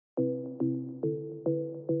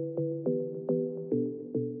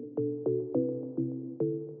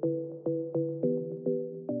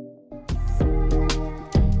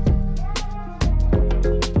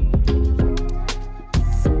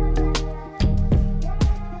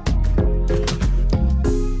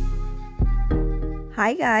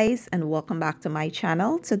Hi guys, and welcome back to my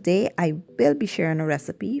channel. Today I will be sharing a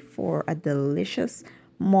recipe for a delicious,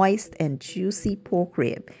 moist and juicy pork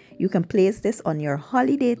rib. You can place this on your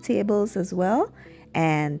holiday tables as well.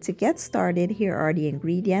 And to get started, here are the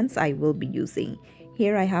ingredients I will be using.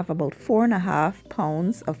 Here I have about 4.5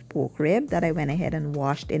 pounds of pork rib that I went ahead and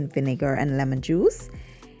washed in vinegar and lemon juice.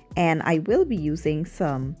 And I will be using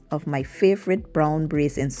some of my favorite brown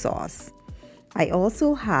braising sauce. I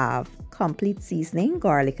also have complete seasoning,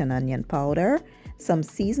 garlic and onion powder, some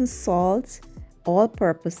seasoned salt,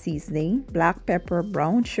 all-purpose seasoning, black pepper,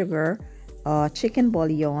 brown sugar, chicken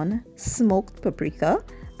bouillon, smoked paprika.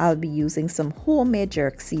 I'll be using some homemade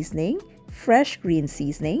jerk seasoning, fresh green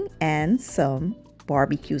seasoning, and some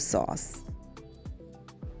barbecue sauce.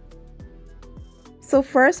 So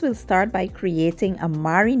first we'll start by creating a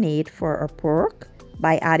marinade for our pork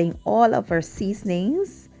by adding all of our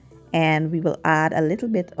seasonings, and we will add a little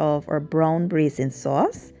bit of our brown braising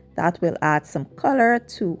sauce. That will add some color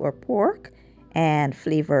to our pork and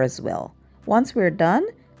flavor as well. Once we're done,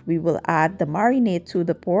 we will add the marinade to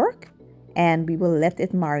the pork and we will let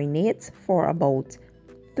it marinate for about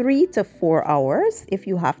 3 to 4 hours. If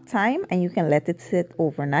you have time and you can let it sit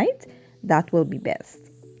overnight, that will be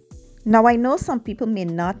best. Now I know some people may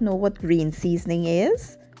not know what green seasoning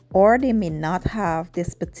is, or they may not have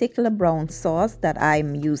this particular brown sauce that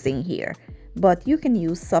I'm using here, but you can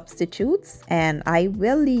use substitutes, and I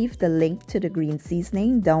will leave the link to the green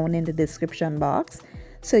seasoning down in the description box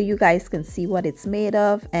so you guys can see what it's made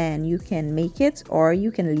of and you can make it or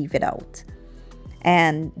you can leave it out.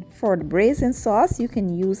 And for the braising sauce, you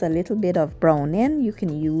can use a little bit of browning. You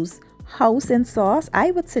can use housing sauce.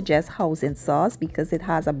 I would suggest housing sauce because it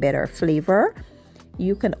has a better flavor.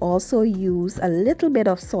 You can also use a little bit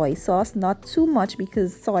of soy sauce, not too much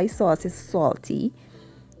because soy sauce is salty.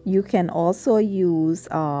 You can also use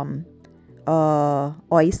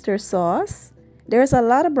oyster sauce. There's a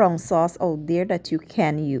lot of brown sauce out there that you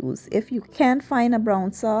can use. If you can't find a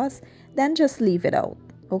brown sauce, then just leave it out,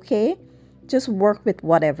 okay? Just work with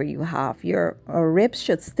whatever you have. Your ribs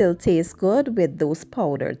should still taste good with those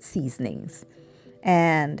powdered seasonings.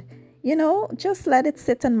 And, just let it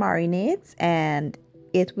sit and marinate and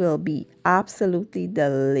it will be absolutely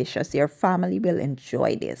delicious. Your family will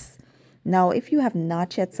enjoy this. Now, if you have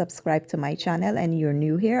not yet subscribed to my channel and you're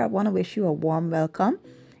new here, I want to wish you a warm welcome.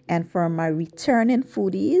 And for my returning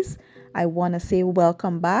foodies, I want to say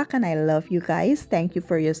welcome back and I love you guys. Thank you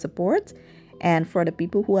for your support. And for the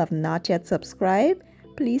people who have not yet subscribed,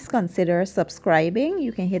 please consider subscribing.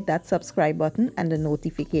 You can hit that subscribe button and the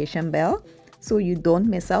notification bell so you don't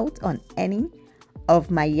miss out on any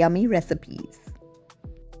of my yummy recipes.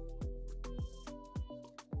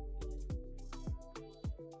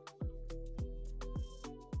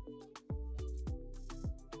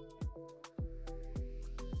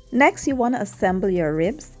 Next, you want to assemble your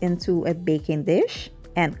ribs into a baking dish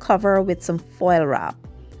and cover with some foil wrap.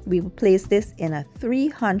 We will place this in a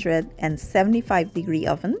 375-degree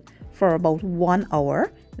oven for about 1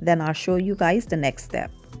 hour. Then I'll show you guys the next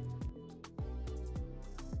step.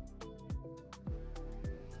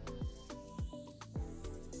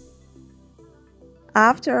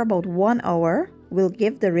 After about 1 hour, we'll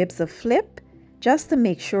give the ribs a flip just to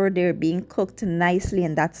make sure they're being cooked nicely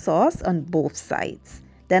in that sauce on both sides.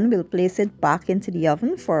 Then we'll place it back into the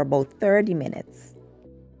oven for about 30 minutes.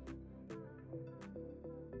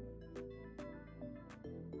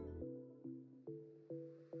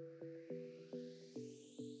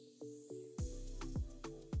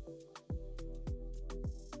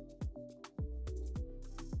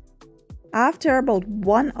 After about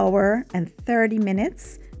 1 hour and 30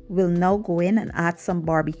 minutes, we'll now go in and add some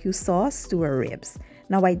barbecue sauce to our ribs.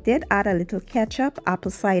 Now I did add a little ketchup,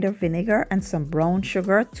 apple cider vinegar, and some brown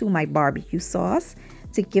sugar to my barbecue sauce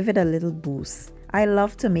to give it a little boost. I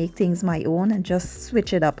love to make things my own and just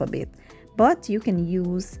switch it up a bit. But you can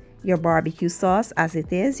use your barbecue sauce as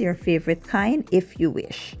it is, your favorite kind, if you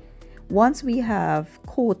wish. Once we have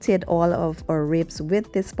coated all of our ribs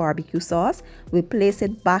with this barbecue sauce, we place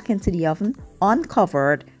it back into the oven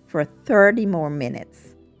uncovered for 30 more minutes.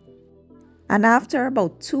 And after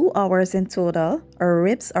about 2 hours in total, our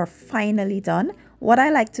ribs are finally done. What I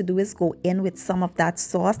like to do is go in with some of that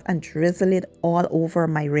sauce and drizzle it all over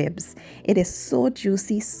my ribs. It is so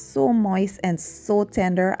juicy, so moist, and so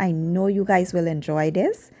tender. I know you guys will enjoy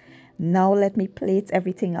this. Now let me plate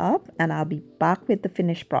everything up and I'll be back with the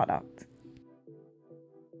finished product.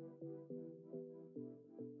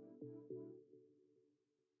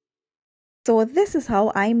 So this is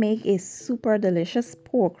how I make a super delicious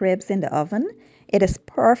pork ribs in the oven. It is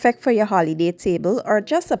perfect for your holiday table or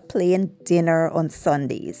just a plain dinner on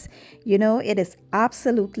Sundays. You know, it is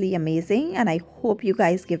absolutely amazing and I hope you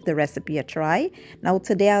guys give the recipe a try. Now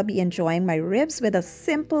today I'll be enjoying my ribs with a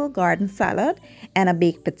simple garden salad and a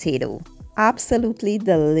baked potato. Absolutely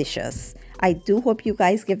delicious. I do hope you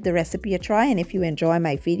guys give the recipe a try, and if you enjoy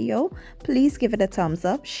my video, please give it a thumbs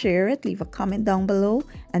up, share it, leave a comment down below,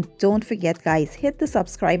 and don't forget guys, hit the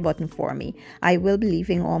subscribe button for me. I will be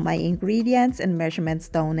leaving all my ingredients and measurements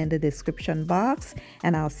down in the description box,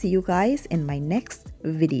 and I'll see you guys in my next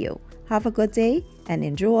video. Have a good day and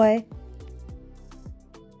enjoy.